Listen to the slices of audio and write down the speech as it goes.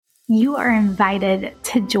you are invited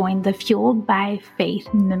to join the Fueled by Faith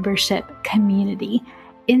membership community.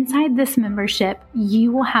 Inside this membership,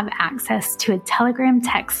 you will have access to a Telegram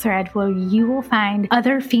text thread where you will find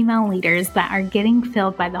other female leaders that are getting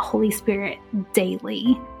filled by the Holy Spirit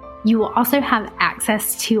daily. You will also have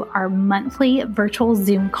access to our monthly virtual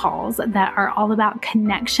Zoom calls that are all about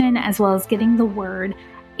connection as well as getting the word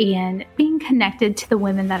and being connected to the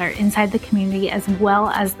women that are inside the community as well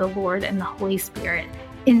as the Lord and the Holy Spirit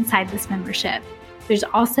inside this membership. There's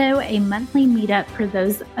also a monthly meetup for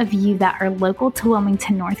those of you that are local to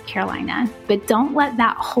Wilmington, North Carolina. But don't let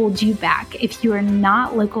that hold you back. If you are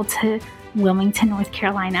not local to Wilmington, North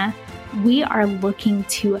Carolina, we are looking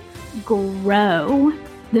to grow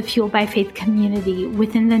the Fueled by Faith community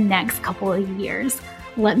within the next couple of years.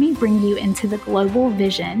 Let me bring you into the global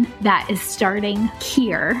vision that is starting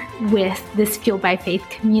here with this Fueled by Faith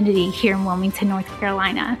community here in Wilmington, North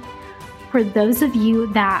Carolina. For those of you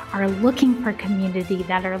that are looking for community,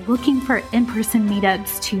 that are looking for in-person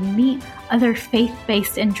meetups to meet other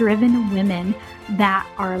faith-based and driven women that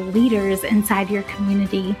are leaders inside your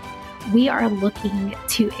community, we are looking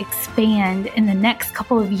to expand in the next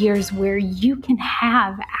couple of years where you can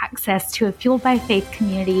have access to a Fueled by Faith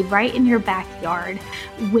community right in your backyard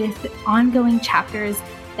with ongoing chapters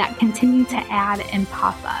that continue to add and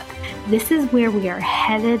pop up. This is where we are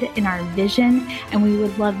headed in our vision, and we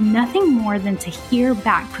would love nothing more than to hear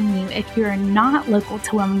back from you if you're not local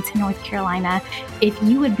to Wilmington, North Carolina, if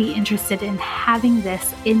you would be interested in having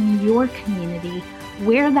this in your community,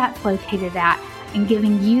 where that's located at, and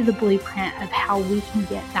giving you the blueprint of how we can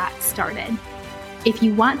get that started. If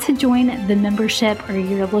you want to join the membership or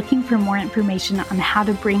you're looking for more information on how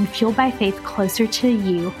to bring Fueled by Faith closer to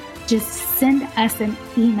you, just send us an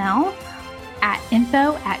email at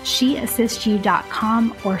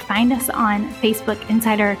info@sheassistyou.com or find us on Facebook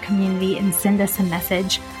inside our community and send us a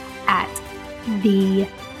message at the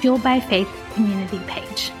Fueled by Faith community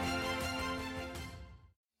page.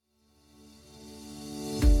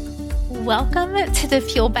 Welcome to the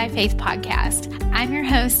Fueled by Faith podcast. I'm your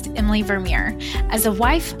host, Emily Vermeer. As a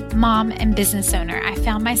wife, mom, and business owner, I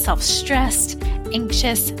found myself stressed,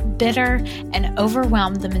 anxious, bitter, and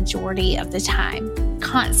overwhelmed the majority of the time.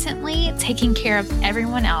 Constantly taking care of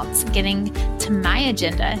everyone else, getting to my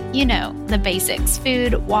agenda, the basics,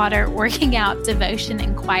 food, water, working out, devotion,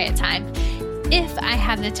 and quiet time. If I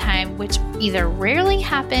had the time, which either rarely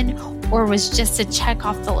happened or was just a check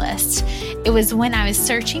off the list. It was when I was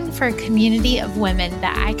searching for a community of women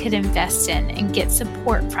that I could invest in and get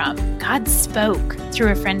support from. God spoke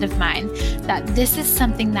through a friend of mine that this is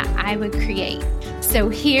something that I would create. So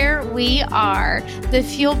here we are, the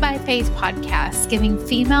Fueled by Faith podcast, giving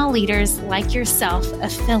female leaders like yourself a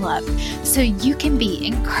fill up so you can be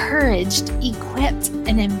encouraged, equipped,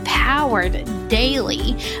 and empowered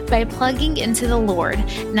daily by plugging into the Lord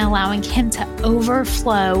and allowing Him to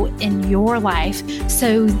overflow in your life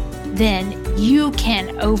so then you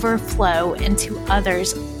can overflow into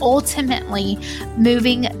others, ultimately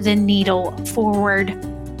moving the needle forward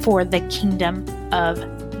for the kingdom of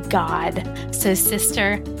God. So,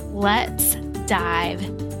 sister, let's dive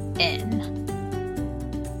in.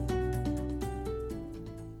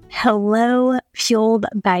 Hello, Fueled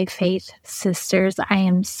by Faith sisters. I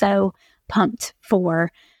am so pumped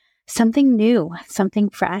for something new, something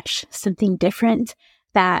fresh, something different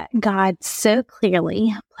that God so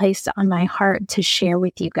clearly placed on my heart to share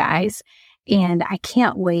with you guys. And I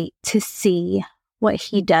can't wait to see what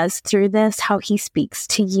He does through this, how He speaks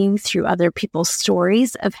to you through other people's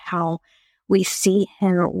stories of how we see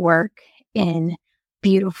Him work in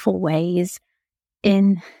beautiful ways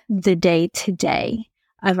in the day-to-day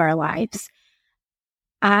of our lives.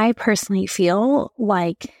 I personally feel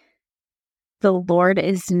like the Lord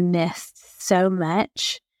is missed so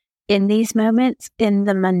much in these moments, in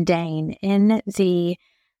the mundane, in the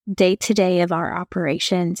day-to-day of our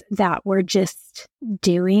operations that we're just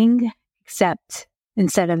doing, except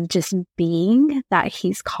instead of just being, that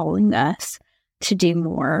He's calling us to do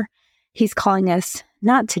more. He's calling us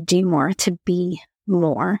not to do more, to be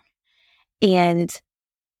more. And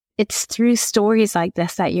it's through stories like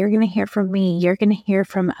this that you're going to hear from me. You're going to hear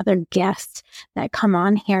from other guests that come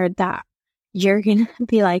on here that you're going to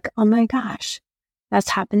be like, oh my gosh, that's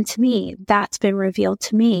happened to me. That's been revealed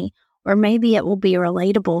to me. Or maybe it will be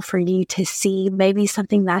relatable for you to see, maybe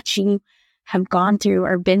something that you have gone through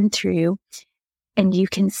or been through, and you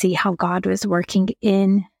can see how God was working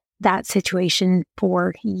in that situation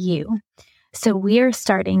for you. So we are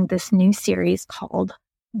starting this new series called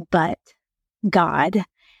But God.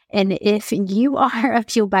 And if you are a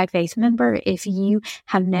Fueled by Faith member, if you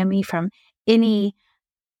have known me from any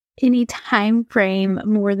any time frame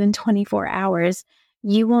more than 24 hours,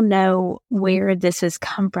 you will know where this has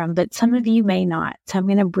come from, but some of you may not. So I'm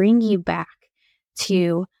going to bring you back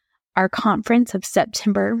to our conference of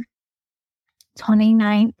September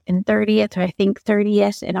 29th and 30th, or I think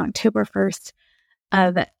 30th and October 1st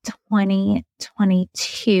of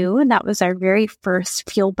 2022. That was our very first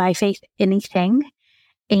Fueled by Faith anything.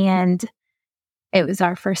 And it was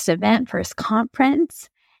our first event, first conference.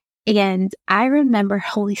 And I remember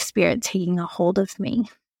Holy Spirit taking a hold of me.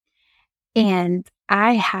 And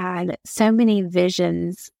I had so many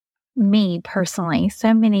visions, me personally,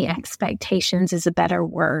 so many expectations is a better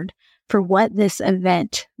word, for what this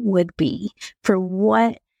event would be, for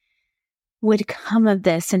what would come of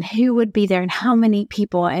this and who would be there and how many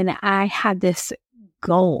people. And I had this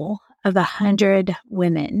goal of 100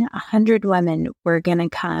 women. 100 women were going to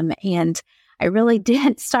come. And I really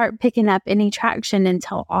didn't start picking up any traction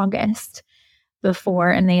until August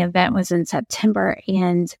before, and the event was in September.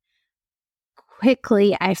 And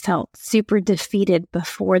quickly, I felt super defeated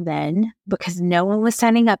before then because no one was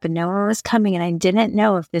signing up and no one was coming. And I didn't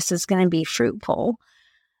know if this was going to be fruitful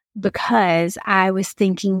because I was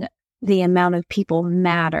thinking the amount of people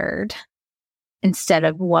mattered instead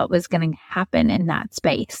of what was going to happen in that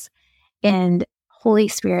space. And Holy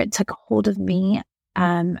Spirit took a hold of me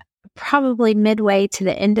probably midway to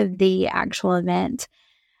the end of the actual event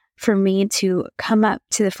for me to come up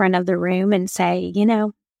to the front of the room and say,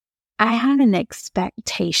 I had an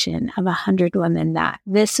expectation of 100 women that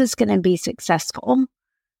this is going to be successful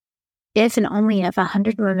if and only if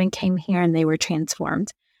 100 women came here and they were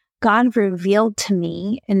transformed. God revealed to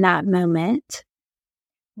me in that moment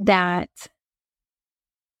that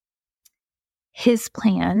his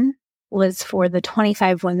plan was for the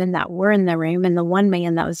 25 women that were in the room and the one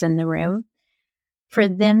man that was in the room, for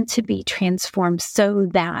them to be transformed so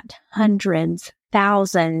that hundreds,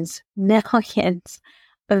 thousands, millions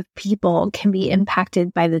of people can be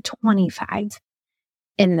impacted by the 25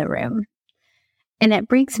 in the room. And it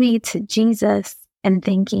brings me to Jesus and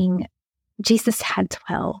thinking, Jesus had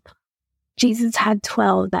 12. Jesus had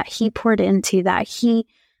 12 that he poured into, that he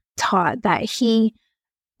taught, that he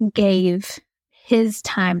gave his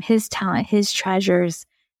time, his talent, his treasures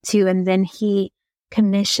to, and then he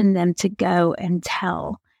commissioned them to go and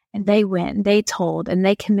tell. And they went, they told, and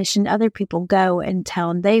they commissioned other people go and tell,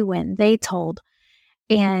 and they went, they told.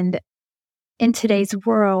 And in today's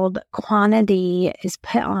world, quantity is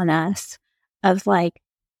put on us of like,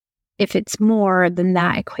 if it's more, then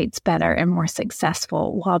that equates better and more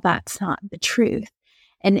successful, while that's not the truth.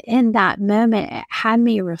 And in that moment, it had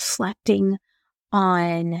me reflecting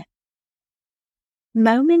on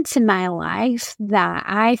moments in my life that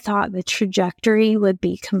I thought the trajectory would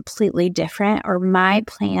be completely different, or my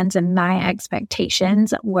plans and my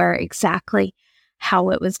expectations were exactly how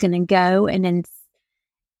it was going to go. And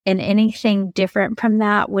anything different from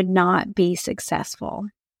that would not be successful.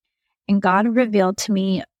 And God revealed to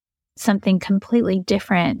me something completely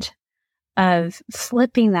different, of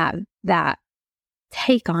flipping that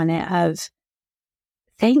take on it of,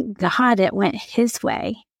 thank God it went his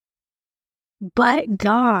way. But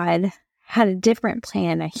God had a different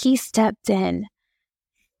plan. He stepped in.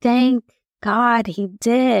 Thank God he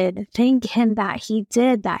did. Thank him that he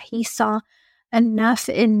did, that he saw enough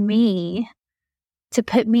in me to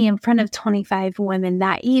put me in front of 25 women,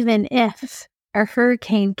 that even if a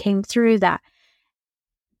hurricane came through, that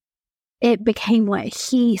it became what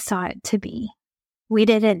he saw it to be. We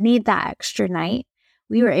didn't need that extra night.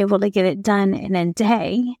 We were able to get it done in a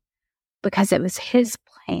day because it was his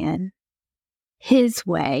plan, his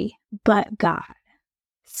way, but God,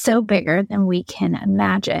 so bigger than we can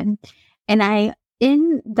imagine. And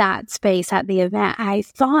in that space at the event, I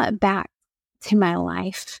thought back to my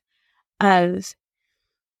life of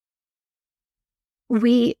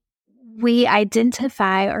we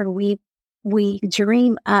identify, or we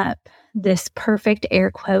dream up this perfect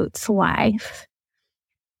air quotes life,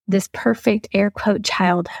 this perfect air quote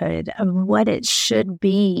childhood of what it should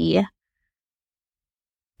be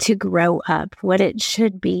to grow up, what it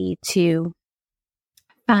should be to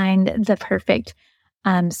find the perfect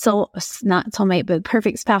not soulmate, but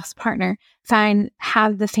perfect spouse partner,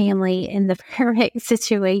 have the family in the perfect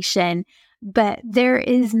situation. But there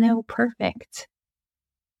is no perfect.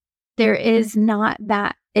 There is not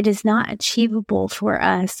that. It is not achievable for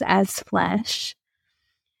us as flesh.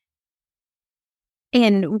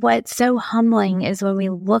 And what's so humbling is when we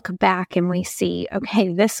look back and we see,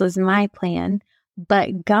 okay, this was my plan,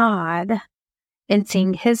 but God, in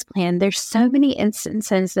seeing his plan, there's so many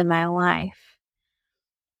instances in my life.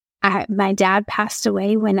 My dad passed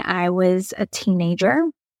away when I was a teenager,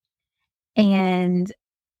 and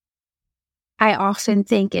I often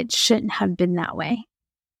think it shouldn't have been that way.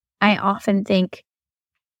 I often think,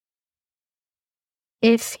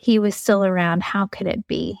 if he was still around, how could it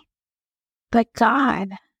be? But God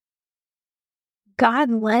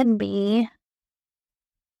led me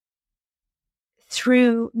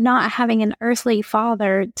through not having an earthly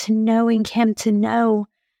father to knowing him, to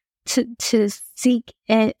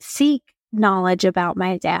seek knowledge about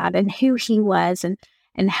my dad and who he was,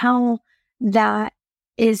 and how that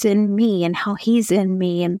is in me and how he's in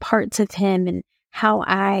me and parts of him, and how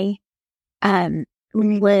I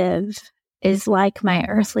live is like my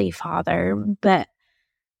earthly father. But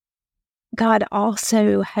God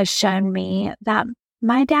also has shown me that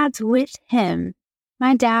my dad's with him.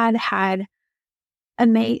 My dad had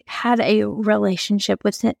a relationship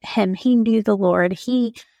with him. He knew the Lord.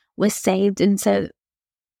 He was saved. And so,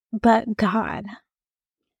 but God,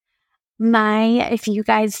 if you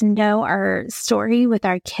guys know our story with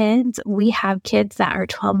our kids, we have kids that are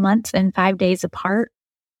 12 months and 5 days apart.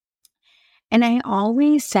 And I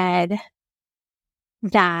always said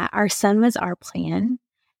that our son was our plan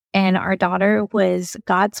and our daughter was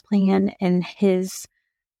God's plan and his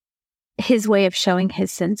way of showing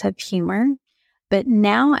his sense of humor. But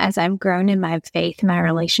now, as I've grown in my faith, my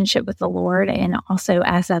relationship with the Lord, and also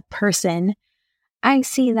as a person, I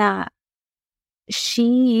see that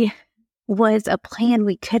she was a plan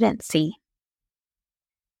we couldn't see.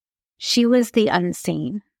 She was the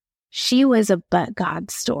unseen. She was a but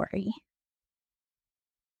God story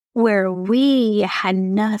where we had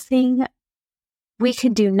nothing, we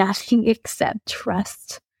could do nothing except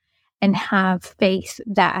trust and have faith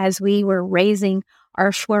that as we were raising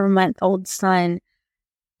our 4-month-old son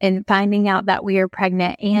and finding out that we were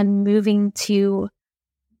pregnant and moving to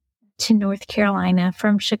North Carolina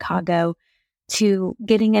from Chicago, to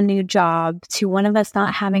getting a new job, to one of us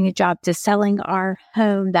not having a job, to selling our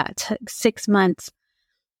home that took 6 months,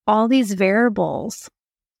 all these variables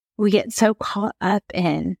we get so caught up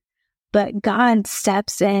in, but God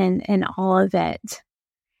steps in all of it.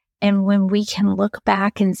 And when we can look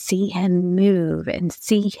back and see him move and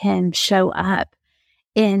see him show up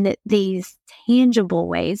in these tangible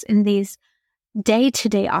ways, in these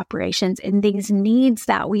day-to-day operations, in these needs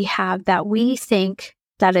that we have, that we think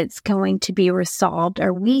that it's going to be resolved,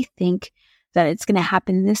 or we think that it's going to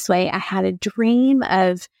happen this way. I had a dream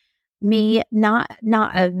of me, not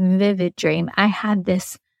a vivid dream. I had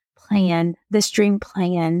this dream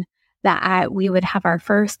plan that we would have our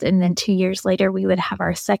first, and then 2 years later we would have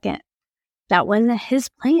our second. That wasn't his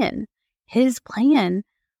plan. His plan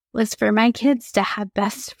was for my kids to have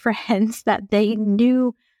best friends that they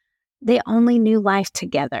only knew life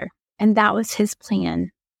together. And that was his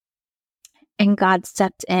plan. And God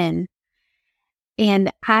stepped in.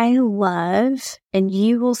 And I love, and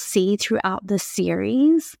you will see throughout the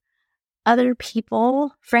series, other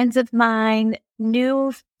people, friends of mine,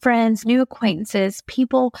 new friends, new acquaintances,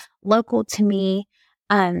 people local to me,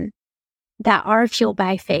 that are fueled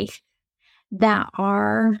by faith, that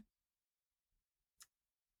are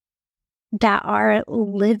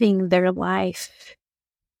living their life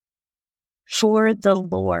for the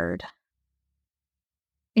Lord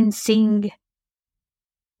and seeing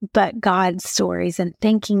but God stories and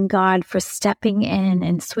thanking God for stepping in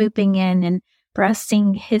and swooping in and for us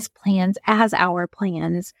seeing his plans as our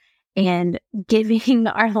plans and giving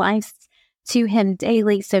our lives to him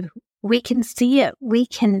daily so we can see it. We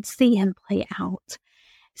can see him play out.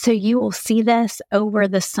 So you will see this over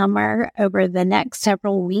the summer, over the next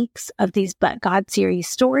several weeks of these But God series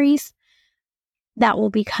stories that will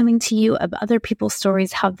be coming to you of other people's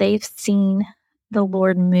stories, how they've seen the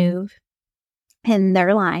Lord move in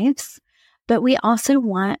their lives. But we also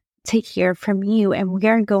want to hear from you, and we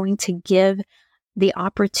are going to give the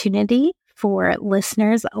opportunity for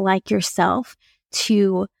listeners like yourself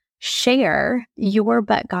to share your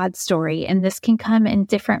But God story. And this can come in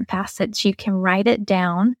different facets. You can write it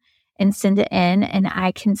down and send it in, and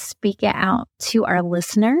I can speak it out to our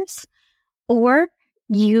listeners. Or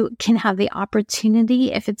you can have the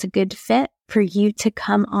opportunity, if it's a good fit, for you to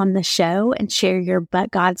come on the show and share your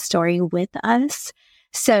But God story with us.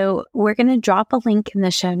 So we're going to drop a link in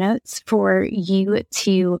the show notes for you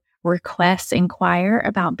to inquire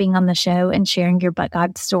about being on the show and sharing your But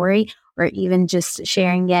God story, or even just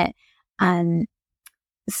sharing it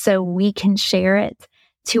so we can share it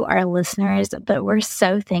to our listeners. But we're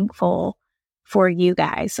so thankful for you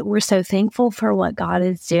guys. We're so thankful for what God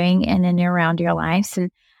is doing in and around your lives.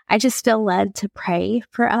 And I just feel led to pray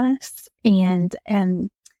for us and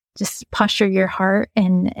just posture your heart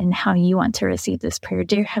and how you want to receive this prayer.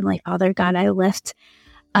 Dear Heavenly Father, God, I lift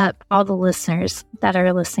up all the listeners that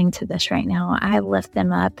are listening to this right now. I lift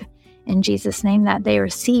them up in Jesus' name, that they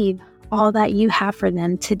receive all that you have for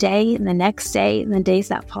them today and the next day and the days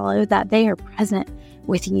that follow, that they are present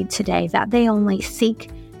with you today, that they only seek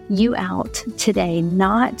you out today,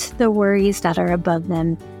 not the worries that are above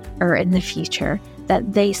them or in the future,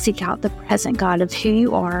 that they seek out the present God of who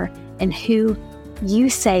you are and who you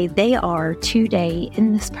say they are today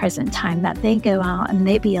in this present time, that they go out and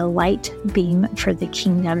they be a light beam for the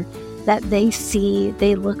kingdom, that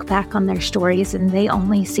they look back on their stories and they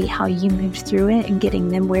only see how you moved through it and getting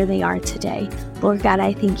them where they are today. Lord God,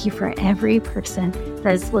 I thank you for every person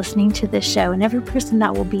that is listening to this show and every person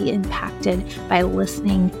that will be impacted by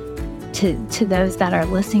listening to those that are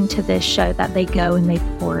listening to this show, that they go and they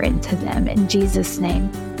pour into them. In Jesus'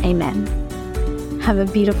 name, amen. Have a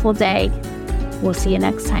beautiful day. We'll see you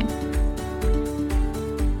next time.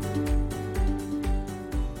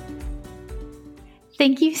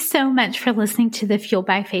 Thank you so much for listening to the Fueled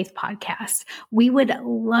by Faith podcast. We would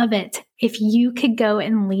love it if you could go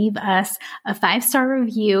and leave us a 5-star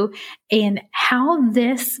review and how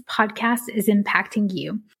this podcast is impacting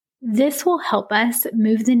you. This will help us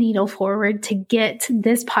move the needle forward to get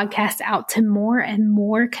this podcast out to more and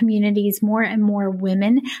more communities, more and more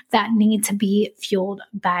women that need to be fueled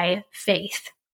by faith.